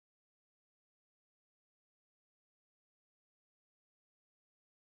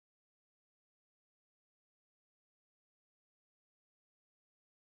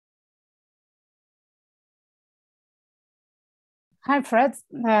Hi, Fred.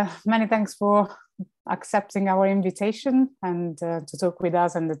 Many thanks for accepting our invitation and to talk with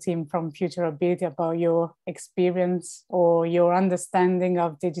us and the team from Future Ability about your experience or your understanding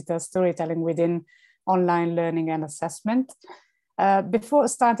of digital storytelling within online learning and assessment. Before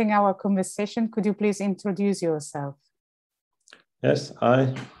starting our conversation, could you please introduce yourself? Yes,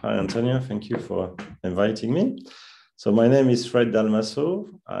 hi Antonia. Thank you for inviting me. So my name is Fred Dalmasso.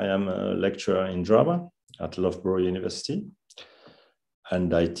 I am a lecturer in drama at Loughborough University,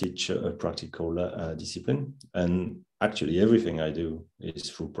 and I teach a practical discipline. And actually everything I do is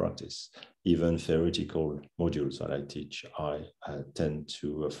through practice. Even theoretical modules that I teach, I tend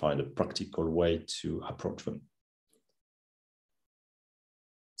to find a practical way to approach them.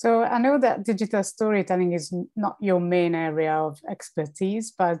 So I know that digital storytelling is not your main area of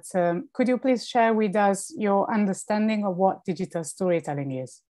expertise, but could you please share with us your understanding of what digital storytelling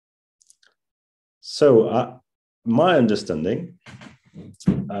is? So my understanding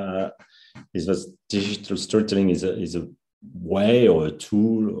is that digital storytelling is a way or a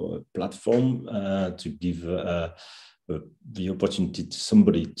tool or a platform to give the opportunity to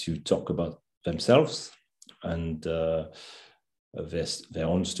somebody to talk about themselves and their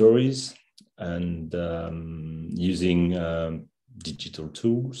own stories, and using digital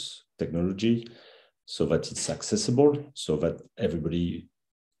tools, technology, so that it's accessible, so that everybody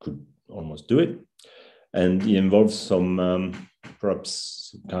could almost do it. And it involves some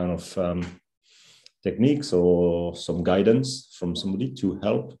perhaps kind of techniques or some guidance from somebody to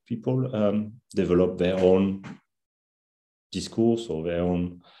help people develop their own discourse or their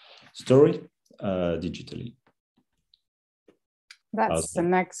own story digitally. That's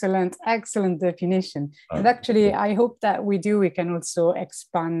an excellent definition. And actually, I hope that we can also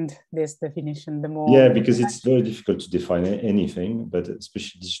expand this definition the more. Yeah, because it's very difficult to define anything, but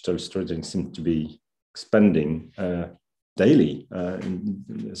especially digital storytelling seems to be expanding daily.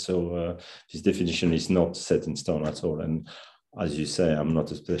 So this definition is not set in stone at all. And as you say, I'm not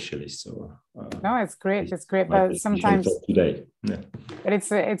a specialist, so no, it's great. It's great, but sometimes today, yeah. But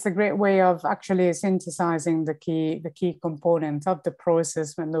it's a great way of actually synthesizing the key components of the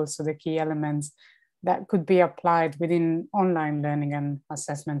process and also the key elements that could be applied within online learning and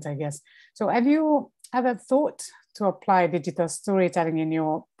assessment, I guess. So, have you ever thought to apply digital storytelling in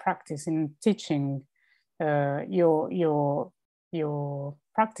your practice in teaching your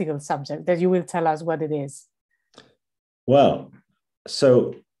practical subject that you will tell us what it is? Well,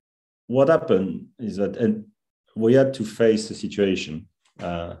 so what happened is that we had to face a situation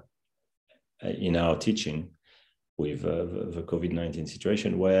in our teaching with the COVID-19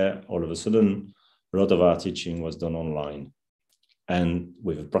 situation, where all of a sudden a lot of our teaching was done online. And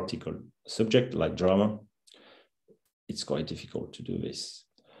with a practical subject like drama, it's quite difficult to do this.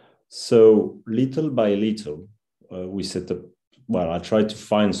 So little by little, we set up, I tried to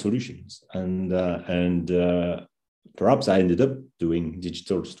find solutions, and perhaps I ended up doing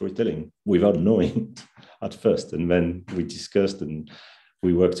digital storytelling without knowing it at first. And then we discussed and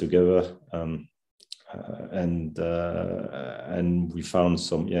we worked together, and we found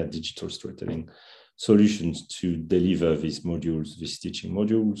some digital storytelling solutions to deliver these modules, these teaching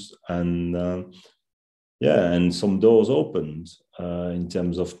modules. And and some doors opened in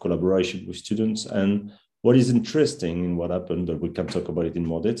terms of collaboration with students. And what is interesting in what happened, but we can talk about it in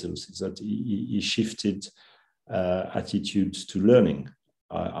more details, is that he shifted attitudes to learning.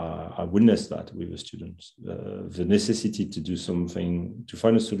 I witnessed that with the students, the necessity to do something, to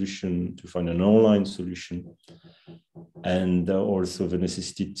find a solution, to find an online solution, and also the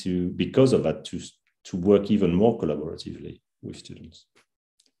necessity to, because of that, to work even more collaboratively with students.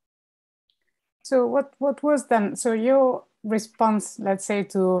 So what was then, so your response, let's say,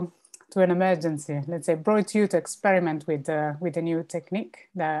 to an emergency, let's say, brought you to experiment with a new technique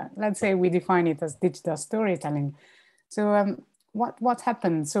that, let's say, we define it as digital storytelling. So what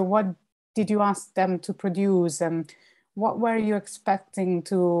happened? So what did you ask them to produce, and what were you expecting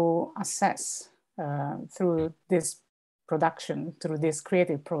to assess through this production, through this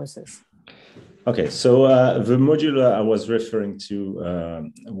creative process? Okay, so the module I was referring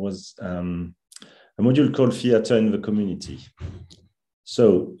to was a module called Theatre in the Community.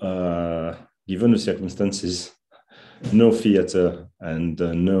 So given the circumstances, no theatre and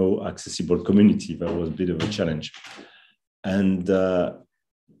no accessible community, that was a bit of a challenge. And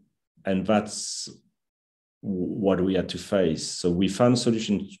that's what we had to face. So we found a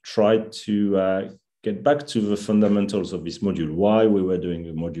solution to try to get back to the fundamentals of this module, why we were doing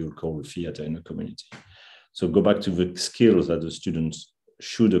a module called Theatre in the Community. So go back to the skills that the students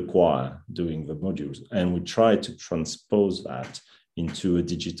should acquire doing the modules. And we try to transpose that into a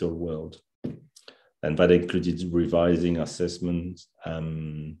digital world. And that included revising assessment,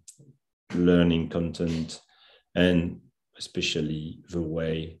 learning content, and especially the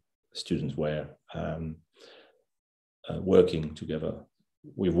way students were working together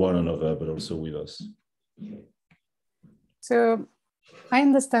with one another, but also with us. So I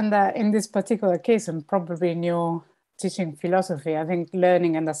understand that in this particular case, and probably in your teaching philosophy, I think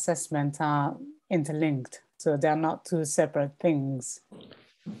learning and assessment are interlinked. So they are not two separate things.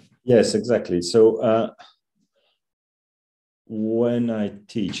 Yes, exactly. So when I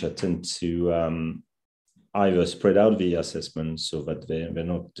teach, I tend to either spread out the assessments so that they're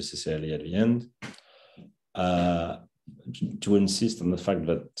not necessarily at the end, to insist on the fact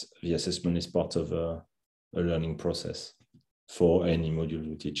that the assessment is part of a learning process for any module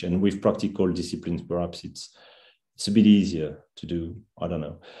you teach. And with practical disciplines, perhaps it's a bit easier to do, I don't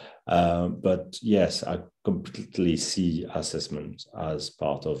know. But yes, I completely see assessment as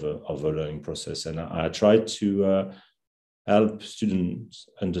part of a learning process. And I try to help students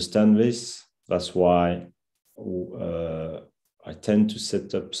understand this. That's why I tend to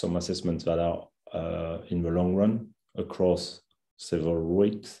set up some assessments that are in the long run across several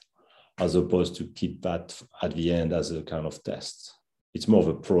weeks, as opposed to keep that at the end as a kind of test. It's more of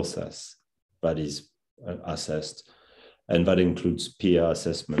a process that is assessed, and that includes peer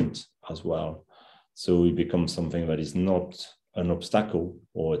assessment as well. So it becomes something that is not an obstacle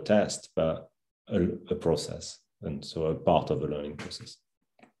or a test, but a process, and so a part of a learning process.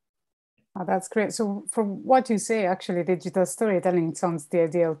 Oh, that's great. So from what you say, actually, digital storytelling sounds the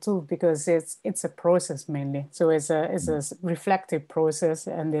ideal tool because it's a process mainly. So it's a reflective process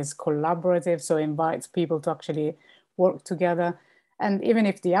and it's collaborative. So it invites people to actually work together. And even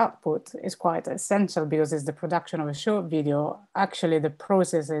if the output is quite essential because it's the production of a short video, actually the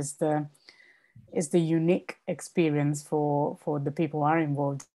process is the unique experience for the people who are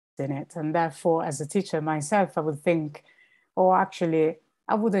involved in it. And therefore, as a teacher myself, I would think, oh, actually,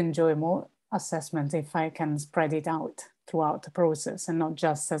 I would enjoy more assessment if I can spread it out throughout the process and not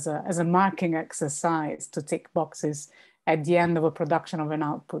just as a marking exercise to tick boxes at the end of a production of an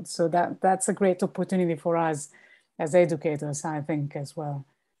output. So that's a great opportunity for us as educators, I think, as well.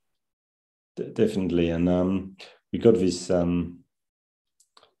 Definitely. And we got these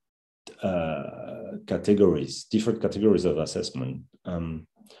categories, different categories of assessment.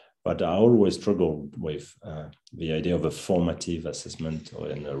 But I always struggle with the idea of a formative assessment or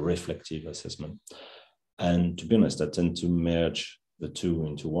a reflective assessment. And to be honest, I tend to merge the two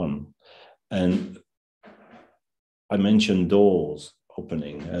into one. And I mentioned doors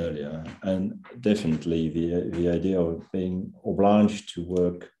opening earlier, and definitely the idea of being obliged to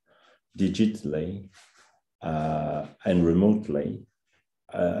work digitally and remotely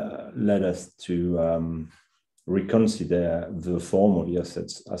led us to reconsider the form of the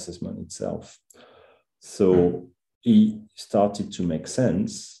assessment itself. So it started to make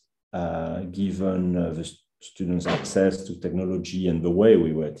sense given the students' access to technology and the way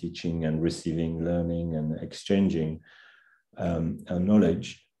we were teaching and receiving learning and exchanging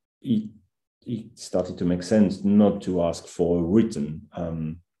knowledge. It started to make sense not to ask for a written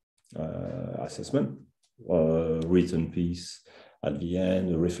assessment or a written piece at the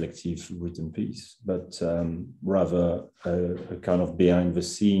end, a reflective written piece, but rather a kind of behind the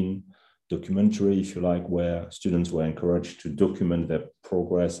scene documentary, if you like, where students were encouraged to document their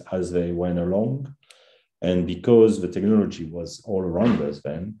progress as they went along. And because the technology was all around us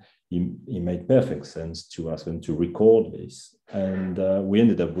then, it made perfect sense to ask them to record this. And we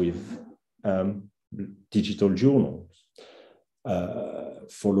ended up with digital journals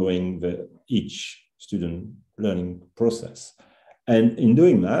following each student learning process. And in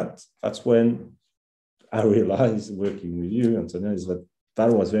doing that, that's when I realized, working with you, Antonia, is that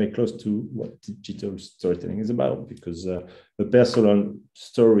was very close to what digital storytelling is about, because the personal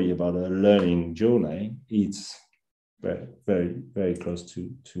story about a learning journey, it's very, very, very close to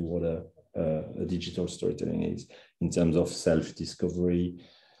what a digital storytelling is in terms of self-discovery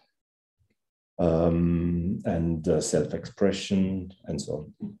and self-expression and so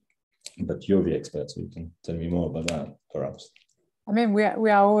on. But you're the expert, so you can tell me more about that, perhaps. I mean, we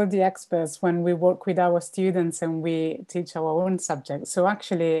are all the experts when we work with our students and we teach our own subject. So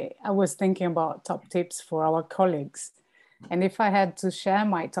actually, I was thinking about top tips for our colleagues. And if I had to share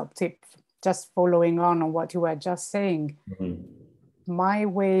my top tip, just following on what you were just saying, my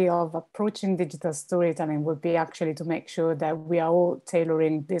way of approaching digital storytelling would be actually to make sure that we are all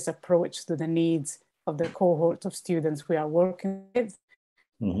tailoring this approach to the needs of the cohort of students we are working with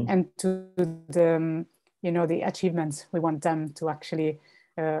and to the achievements we want them to actually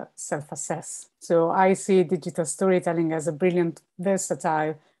self-assess. So I see digital storytelling as a brilliant,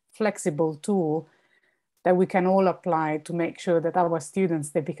 versatile, flexible tool that we can all apply to make sure that our students,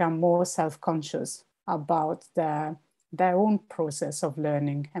 they become more self-conscious about their own process of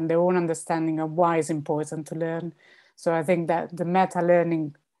learning and their own understanding of why it's important to learn. So I think that the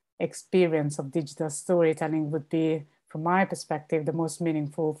meta-learning experience of digital storytelling would be, from my perspective, the most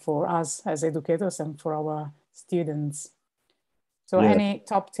meaningful for us as educators and for our students. So any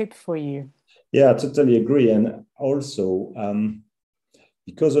top tip for you? Yeah, I totally agree. And also,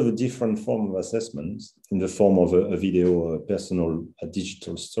 because of a different form of assessment in the form of a video or a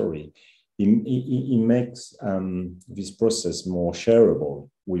digital story, it makes this process more shareable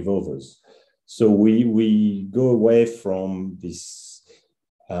with others. So we go away from this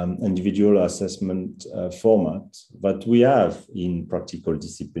individual assessment format that we have in practical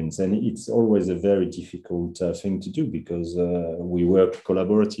disciplines. And it's always a very difficult thing to do because we work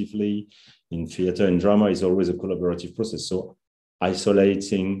collaboratively. In theater and drama is always a collaborative process. So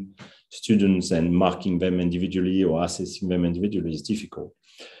isolating students and marking them individually or assessing them individually is difficult.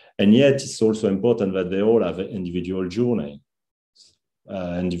 And yet it's also important that they all have an individual journey.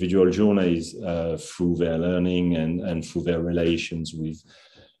 Individual journeys through their learning and through their relations with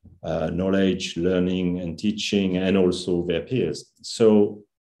knowledge, learning and teaching, and also their peers. So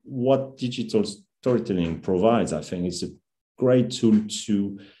what digital storytelling provides, I think, is a great tool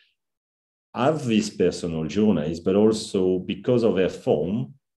to have these personal journeys, but also because of their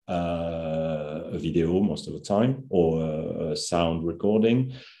form, a video most of the time, or a sound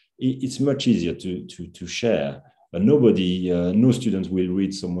recording, it's much easier to share. No students will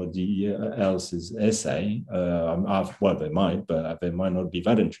read somebody else's essay. Well, they might, but they might not be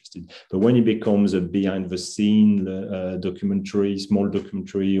that interested. But when it becomes a behind-the-scene documentary, small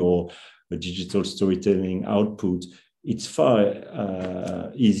documentary, or a digital storytelling output, it's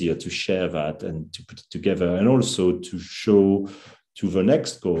far easier to share that and to put it together, and also to show to the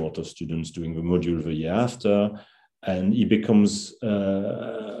next cohort of students doing the module the year after. And it becomes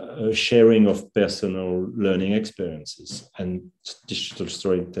a sharing of personal learning experiences, and digital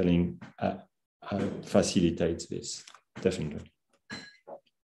storytelling facilitates this, definitely.